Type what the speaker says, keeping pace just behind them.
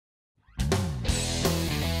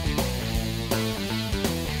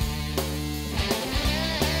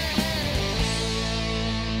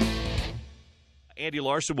Andy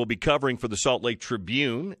Larson will be covering for the Salt Lake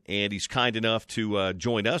Tribune, and he's kind enough to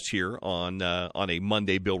join us here on a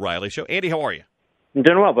Monday Bill Riley Show. Andy, how are you? I'm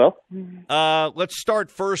doing well, Bill. Let's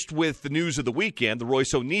start first with the news of the weekend, the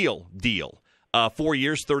Royce O'Neale deal. 4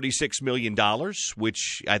 years, $36 million,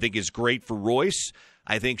 which I think is great for Royce.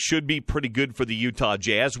 I think should be pretty good for the Utah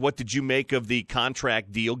Jazz. What did you make of the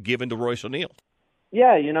contract deal given to Royce O'Neale?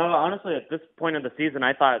 Yeah, honestly, at this point of the season,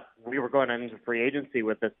 I thought we were going into free agency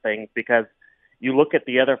with this thing because you look at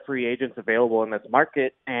the other free agents available in this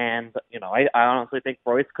market, and, I honestly think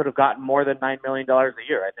Royce could have gotten more than $9 million a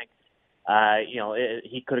year. I think,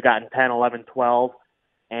 he could have gotten 10, 11, 12,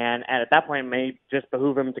 and at that point it may just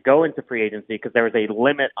behoove him to go into free agency because there was a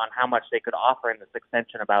limit on how much they could offer in this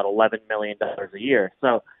extension, about $11 million a year.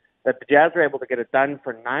 So that the Jazz were able to get it done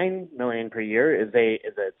for $9 million per year is a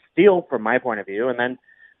steal from my point of view. And then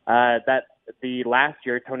that the last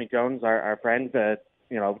year, Tony Jones, our friend,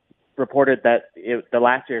 reported that the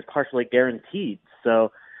last year is partially guaranteed.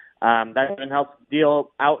 So that even helps the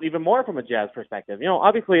deal out even more from a Jazz perspective.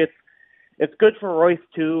 Obviously it's good for Royce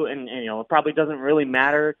too, and it probably doesn't really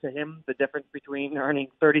matter to him the difference between earning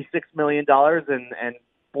 $36 million and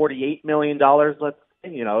 $48 million. Let's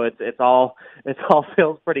It's all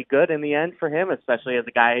feels pretty good in the end for him, especially as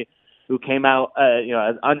a guy who came out,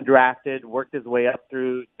 as undrafted, worked his way up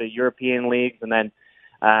through the European leagues, and then,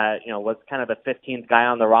 was kind of the 15th guy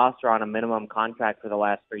on the roster on a minimum contract for the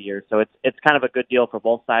last 3 years. So it's kind of a good deal for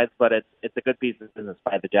both sides, but it's a good piece of business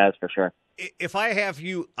by the Jazz for sure. If I have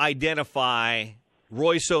you identify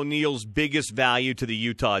Royce O'Neale's biggest value to the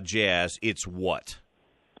Utah Jazz, it's what?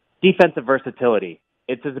 Defensive versatility.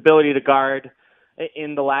 It's his ability to guard.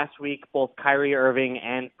 In the last week, both Kyrie Irving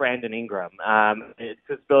and Brandon Ingram. It's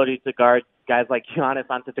his ability to guard guys like Giannis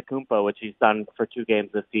Antetokounmpo, which he's done for 2 games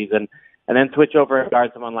this season, and then switch over and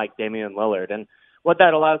guard someone like Damian Lillard. And what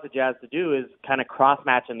that allows the Jazz to do is kind of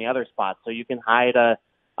cross-match in the other spots. So you can hide a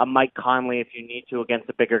Mike Conley if you need to against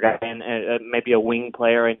a bigger guy and maybe a wing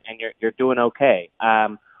player, and you're doing okay.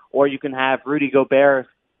 Or you can have Rudy Gobert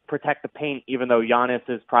protect the paint, even though Giannis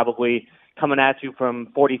is probably coming at you from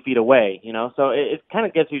 40 feet away, So it kind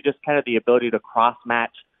of gives you just kind of the ability to cross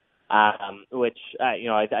match, which,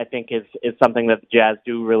 I think is something that the Jazz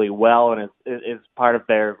do really well and is part of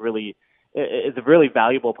their is a really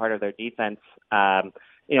valuable part of their defense.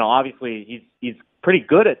 Obviously he's pretty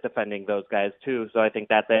good at defending those guys too. So I think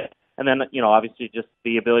that's it. And then, obviously just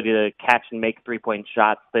the ability to catch and make 3-point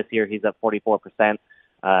shots this year. He's at 44%.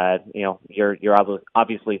 You're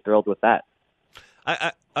obviously thrilled with that.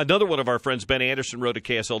 Another one of our friends, Ben Anderson, wrote at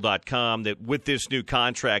KSL.com that with this new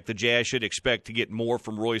contract, the Jazz should expect to get more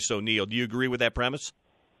from Royce O'Neale. Do you agree with that premise?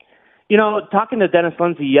 Talking to Dennis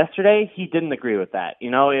Lindsay yesterday, he didn't agree with that. We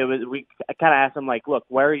kind of asked him, look,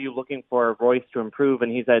 where are you looking for Royce to improve?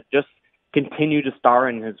 And he said, just continue to star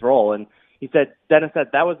in his role. And Dennis said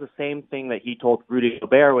that was the same thing that he told Rudy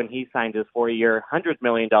Gobert when he signed his 4-year, $100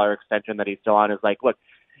 million extension that he's still on. Is look,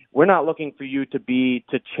 we're not looking for you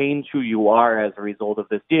to change who you are as a result of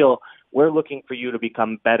this deal. We're looking for you to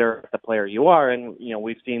become better at the player you are. And,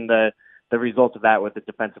 we've seen the result of that with the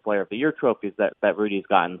Defensive Player of the Year trophies that Rudy's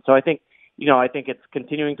gotten. So I think it's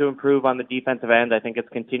continuing to improve on the defensive end. I think it's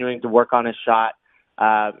continuing to work on his shot,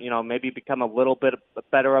 maybe become a little bit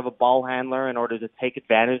better of a ball handler in order to take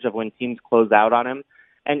advantage of when teams close out on him.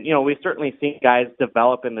 And, we've certainly seen guys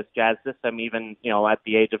develop in this Jazz system, even, at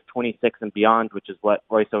the age of 26 and beyond, which is what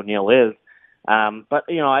Royce O'Neale is. But,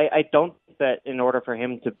 I don't think that in order for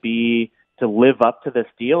him to live up to this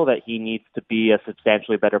deal that he needs to be a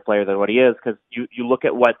substantially better player than what he is, because you look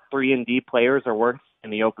at what 3-and-D players are worth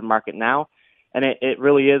in the open market now, and it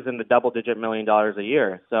really is in the double-digit $1 million a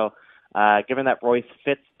year. So given that Royce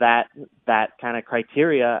fits that kind of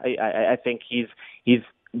criteria, I think he's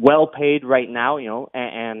well paid right now,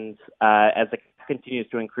 and as the cap continues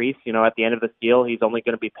to increase, at the end of this deal, he's only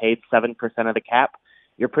going to be paid 7% of the cap.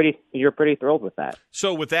 You're pretty thrilled with that.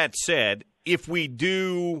 So with that said, if we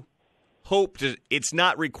do hope it's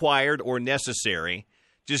not required or necessary,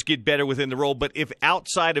 just get better within the role, but if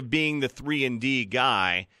outside of being the 3-and-D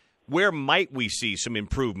guy, where might we see some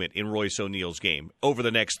improvement in Royce O'Neale's game over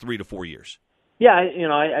the next 3 to 4 years? Yeah,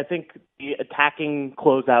 I think the attacking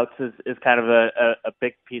closeouts is kind of a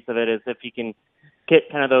big piece of it, is if he can get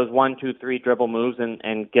kind of those 1, 2, 3 dribble moves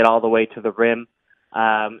and get all the way to the rim.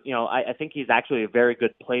 I think he's actually a very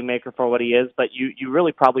good playmaker for what he is, but you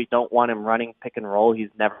really probably don't want him running pick and roll. He's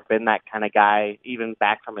never been that kind of guy, even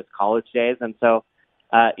back from his college days. And so,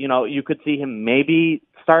 you could see him maybe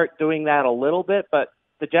start doing that a little bit, but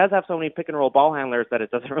the Jazz have so many pick and roll ball handlers that it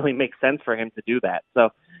doesn't really make sense for him to do that. So,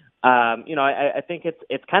 I think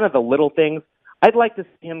it's kind of the little things. I'd like to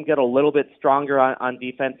see him get a little bit stronger on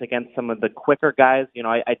defense against some of the quicker guys.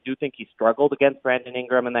 I do think he struggled against Brandon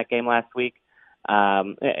Ingram in that game last week.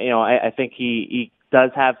 I think he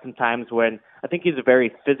does have some times when I think he's a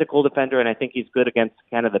very physical defender, and I think he's good against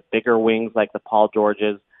kind of the bigger wings like the Paul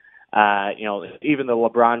Georges, even the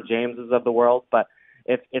LeBron Jameses of the world. But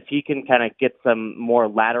if he can kind of get some more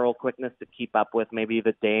lateral quickness to keep up with maybe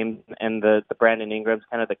the Dames and the Brandon Ingrams,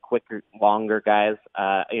 kind of the quicker, longer guys,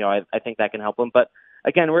 I think that can help him. But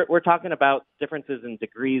again, we're talking about differences in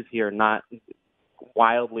degrees here, not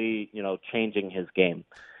wildly, changing his game.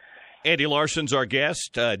 Andy Larson's our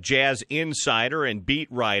guest, Jazz insider and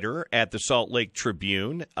beat writer at the Salt Lake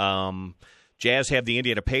Tribune. Jazz have the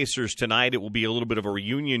Indiana Pacers tonight. It will be a little bit of a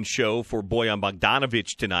reunion show for Bojan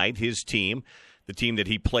Bogdanovic tonight, his team, the team that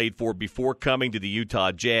he played for before coming to the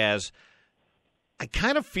Utah Jazz. I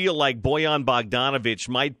kind of feel like Bojan Bogdanovic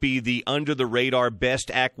might be the under-the-radar best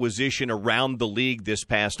acquisition around the league this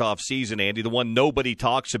past offseason, Andy, the one nobody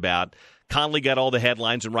talks about. Conley got all the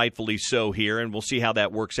headlines, and rightfully so here, and we'll see how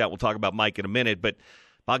that works out. We'll talk about Mike in a minute. But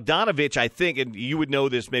Bogdanovic, I think, and you would know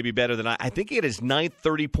this maybe better than I think he had his ninth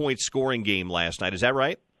 30-point scoring game last night. Is that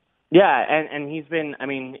right? Yeah, and he's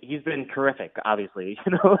been terrific, obviously.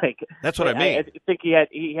 That's what I mean. I think he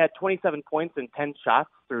had 27 points and 10 shots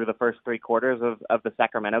through the first three quarters of the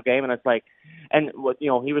Sacramento game, and it's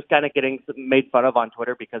he was kind of getting made fun of on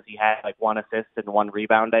Twitter because he had one assist and one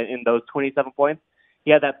rebound in those 27 points. He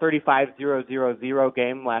had that 35-0-0-0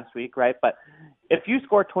 game last week, right? But if you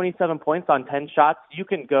score 27 points on 10 shots, you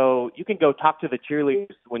can go talk to the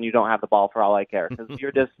cheerleaders when you don't have the ball, for all I care, because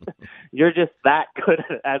you're just that good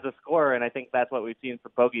as a scorer, and I think that's what we've seen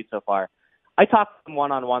from Bogey so far. I talked to him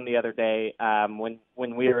one-on-one the other day when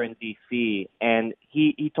we were in D.C., and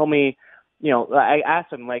he told me, I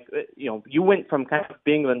asked him, you went from kind of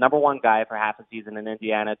being the number one guy for half a season in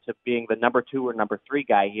Indiana to being the number two or number three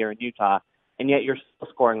guy here in Utah, and yet you're still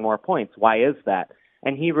scoring more points. Why is that?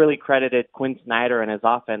 And he really credited Quinn Snyder and his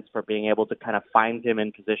offense for being able to kind of find him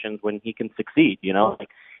in positions when he can succeed.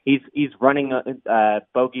 He's running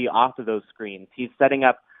Bogey off of those screens. He's setting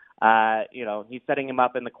up, he's setting him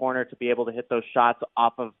up in the corner to be able to hit those shots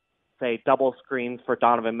off of, say, double screens for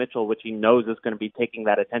Donovan Mitchell, which he knows is going to be taking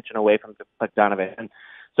that attention away from Bogdanovic. And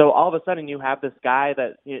so all of a sudden you have this guy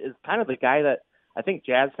that is kind of the guy that I think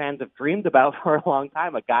Jazz fans have dreamed about for a long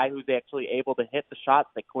time, a guy who's actually able to hit the shots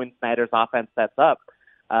that Quinn Snyder's offense sets up.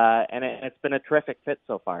 And it's been a terrific fit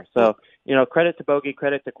so far. So, credit to Bogey,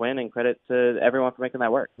 credit to Quinn, and credit to everyone for making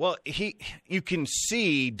that work. Well, you can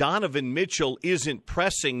see Donovan Mitchell isn't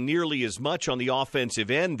pressing nearly as much on the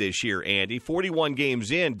offensive end this year, Andy. 41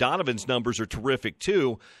 games in, Donovan's numbers are terrific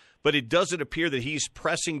too, but it doesn't appear that he's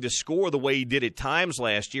pressing to score the way he did at times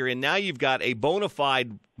last year. And now you've got a bona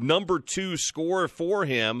fide number two scorer for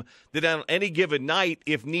him that on any given night,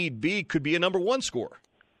 if need be, could be a number one scorer.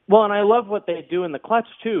 Well, and I love what they do in the clutch,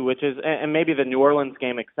 too, which is, and maybe the New Orleans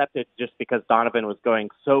game accepted just because Donovan was going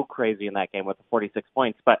so crazy in that game with the 46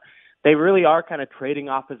 points. But they really are kind of trading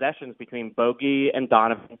off possessions between Bogey and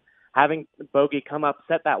Donovan, having Bogey come up,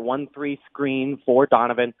 set that 1-3 screen for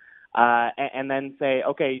Donovan, and then say,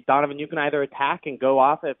 okay, Donovan, you can either attack and go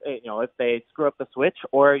off if they screw up the switch,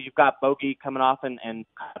 or you've got Bogey coming off and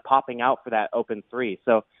popping out for that open three.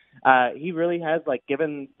 So he really has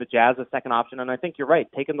given the Jazz a second option, and I think you're right,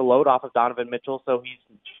 taking the load off of Donovan Mitchell so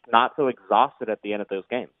he's not so exhausted at the end of those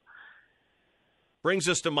games. Brings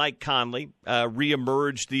us to Mike Conley,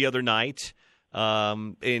 reemerged the other night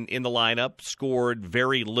in the lineup, scored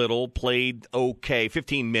very little, played okay,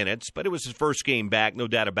 15 minutes, but it was his first game back, no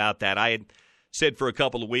doubt about that. I had said for a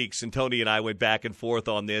couple of weeks, and Tony and I went back and forth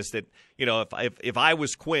on this, that if I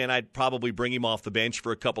was Quinn, I'd probably bring him off the bench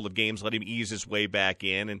for a couple of games, let him ease his way back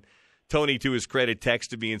in. And Tony, to his credit,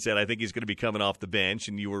 texted me and said, I think he's going to be coming off the bench,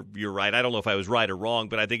 and you're right. I don't know if I was right or wrong,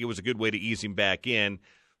 but I think it was a good way to ease him back in.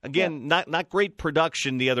 Again, not great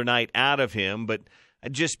production the other night out of him, but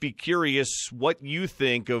I'd just be curious what you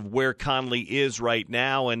think of where Conley is right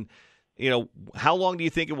now, and how long do you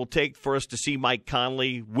think it will take for us to see Mike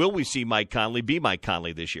Conley? Will we see Mike Conley be Mike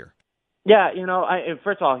Conley this year? Yeah,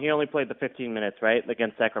 first of all, he only played the 15 minutes, right,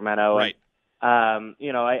 against Sacramento. Right. And,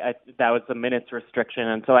 that was the minutes restriction,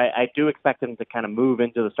 and so I do expect him to kind of move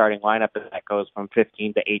into the starting lineup as that goes from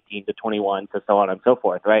 15 to 18 to 21 to so on and so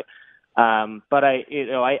forth, right? But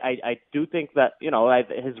I do think that,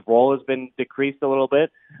 his role has been decreased a little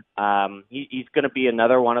bit. He's going to be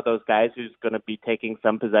another one of those guys who's going to be taking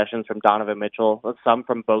some possessions from Donovan Mitchell, some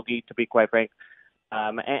from Bogey, to be quite frank.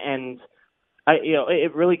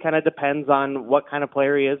 It really kind of depends on what kind of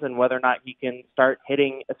player he is and whether or not he can start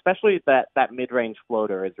hitting, especially that mid-range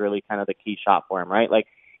floater is really kind of the key shot for him, right?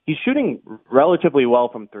 he's shooting relatively well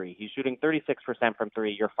from three. He's shooting 36% from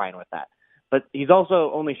three. You're fine with that. But he's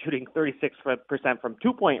also only shooting 36% from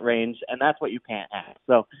 2-point range, and that's what you can't have.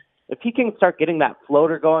 So if he can start getting that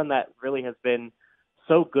floater going that really has been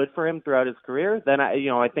so good for him throughout his career, then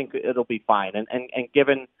I think it'll be fine. And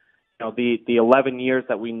given the 11 years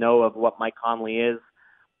that we know of what Mike Conley is,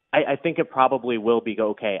 I think it probably will be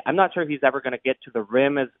okay. I'm not sure he's ever going to get to the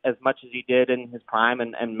rim as much as he did in his prime,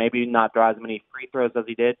 and maybe not draw as many free throws as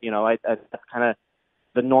he did. That's kind of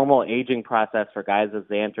the normal aging process for guys as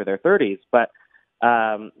they enter their 30s. But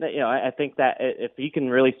I think that if he can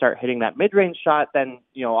really start hitting that mid-range shot, then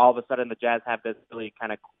all of a sudden the Jazz have this really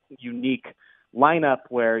kind of unique lineup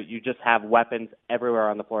where you just have weapons everywhere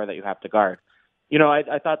on the floor that you have to guard.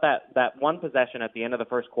 I thought that one possession at the end of the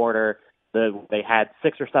first quarter, they had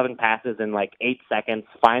 6 or 7 passes in like 8 seconds,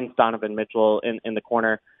 finds Donovan Mitchell in the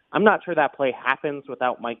corner. I'm not sure that play happens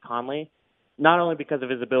without Mike Conley, not only because of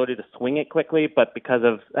his ability to swing it quickly, but because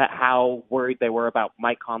of how worried they were about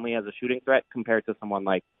Mike Conley as a shooting threat compared to someone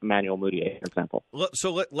like Emmanuel Mudiay, for example.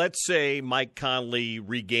 So let's say Mike Conley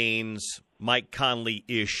regains Mike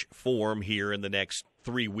Conley-ish form here in the next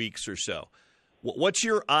 3 weeks or so. What's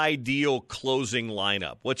your ideal closing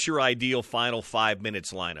lineup? What's your ideal final 5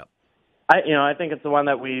 minutes lineup? I think it's the one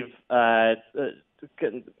that we've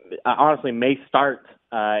honestly may start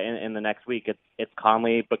in the next week. It's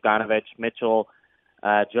Conley, Bogdanovic, Mitchell,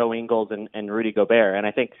 Joe Ingles, and Rudy Gobert. And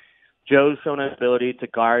I think Joe's shown an ability to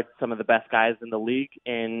guard some of the best guys in the league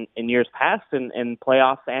in years past in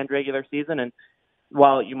playoffs and regular season. And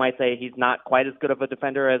while you might say he's not quite as good of a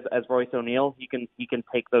defender as Royce O'Neale, he can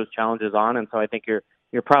take those challenges on. And so I think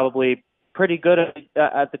you're probably pretty good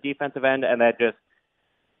at the defensive end, and that just,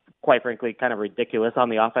 quite frankly, kind of ridiculous on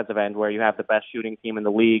the offensive end, where you have the best shooting team in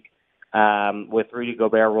the league with Rudy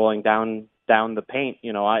Gobert rolling down the paint.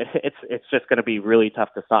 It's just going to be really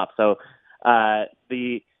tough to stop. So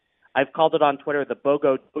I've called it on Twitter the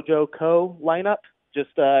Bogo Dojo Co lineup,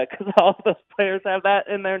 just because all of those players have that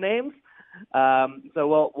in their names.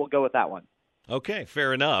 So we'll go with that one. Okay,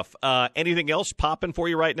 fair enough. Anything else popping for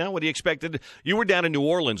you right now? What do you expected? You were down in New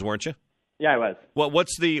Orleans, weren't you? Yeah, I was.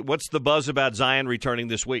 What's the buzz about Zion returning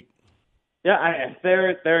this week? Yeah,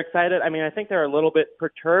 they're excited. I mean, I think they're a little bit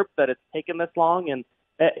perturbed that it's taken this long, and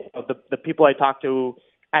the people I talked to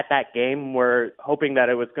at that game were hoping that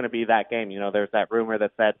it was going to be that game. There's that rumor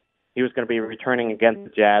that said he was going to be returning against the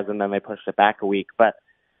Jazz, and then they pushed it back a week. But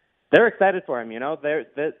they're excited for him.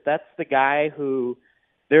 That's the guy who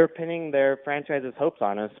they're pinning their franchise's hopes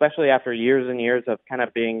on, especially after years and years of kind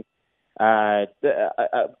of being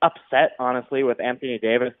upset, honestly, with Anthony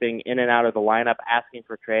Davis being in and out of the lineup, asking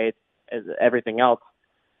for trades, everything else.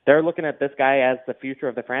 They're looking at this guy as the future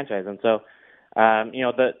of the franchise. And so,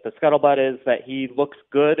 the scuttlebutt is that he looks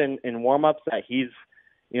good in warm-ups, that he's,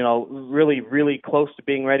 really, really close to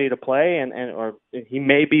being ready to play, or he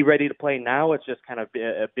may be ready to play now. It's just kind of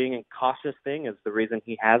being a cautious thing is the reason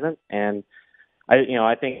he hasn't. And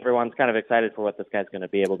I think everyone's kind of excited for what this guy's going to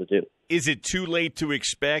be able to do. Is it too late to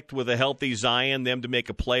expect, with a healthy Zion, them to make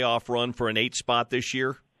a playoff run for an 8 spot this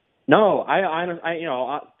year? No,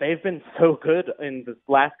 they've been so good in the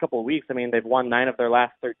last couple of weeks. I mean, they've won 9 of their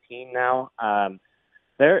last 13 now.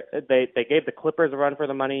 They gave the Clippers a run for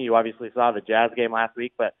the money. You obviously saw the Jazz game last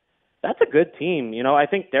week, but that's a good team. I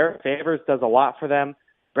think Derek Favors does a lot for them.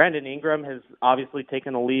 Brandon Ingram has obviously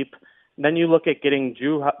taken a leap. And then you look at getting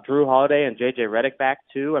Drew Holiday and JJ Redick back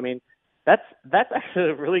too. I mean, that's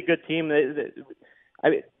actually a really good team.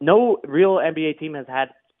 No real NBA team has had.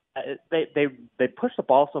 They push the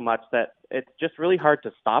ball so much that it's just really hard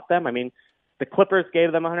to stop them. I mean, the Clippers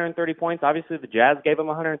gave them 130 points. Obviously, the Jazz gave them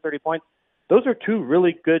 130 points. Those are two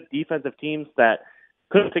really good defensive teams that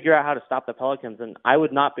couldn't figure out how to stop the Pelicans, and I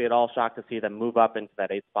would not be at all shocked to see them move up into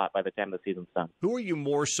that 8th spot by the time the season's done. Who are you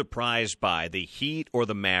more surprised by, the Heat or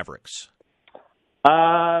the Mavericks?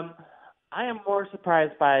 I am more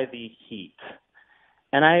surprised by the Heat,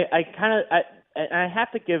 and I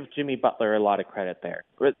have to give Jimmy Butler a lot of credit there.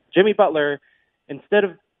 Jimmy Butler, instead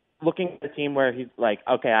of looking at a team where he's like,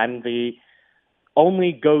 okay, I'm the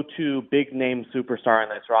only go-to big-name superstar on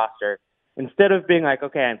this roster, instead of being like,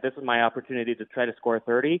 okay, this is my opportunity to try to score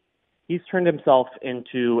 30, he's turned himself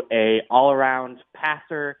into a all-around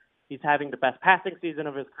passer. He's having the best passing season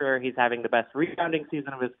of his career. He's having the best rebounding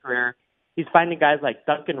season of his career. He's finding guys like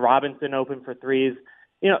Duncan Robinson open for threes.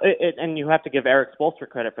 And you have to give Eric Spoelstra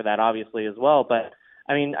credit for that, obviously, as well. But,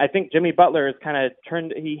 I mean, I think Jimmy Butler has kind of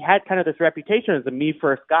he had kind of this reputation as a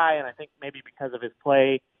me-first guy, and I think maybe because of his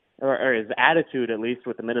play or his attitude, at least,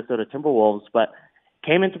 with the Minnesota Timberwolves, but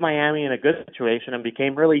came into Miami in a good situation and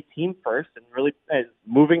became really team first and really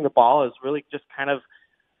moving the ball is really just kind of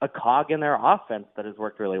a cog in their offense that has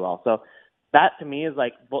worked really well. So that to me is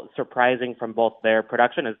like surprising from both their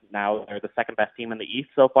production is now they're the second best team in the East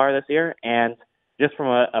so far this year, and just from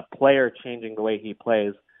a player changing the way he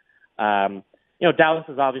plays. Dallas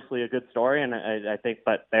is obviously a good story, and I think,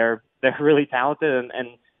 but they're really talented, and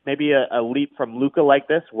maybe a leap from Luka like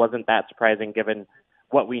this wasn't that surprising given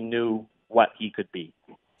what we knew what he could be.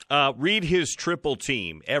 Read his triple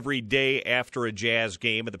team every day after a Jazz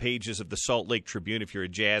game at the pages of the Salt Lake Tribune. If you're a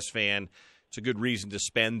Jazz fan, it's a good reason to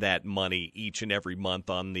spend that money each and every month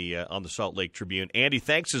on the Salt Lake Tribune. Andy,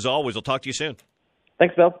 thanks as always. I'll talk to you soon.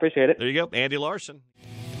 Thanks, Bill. Appreciate it. There you go. Andy Larson.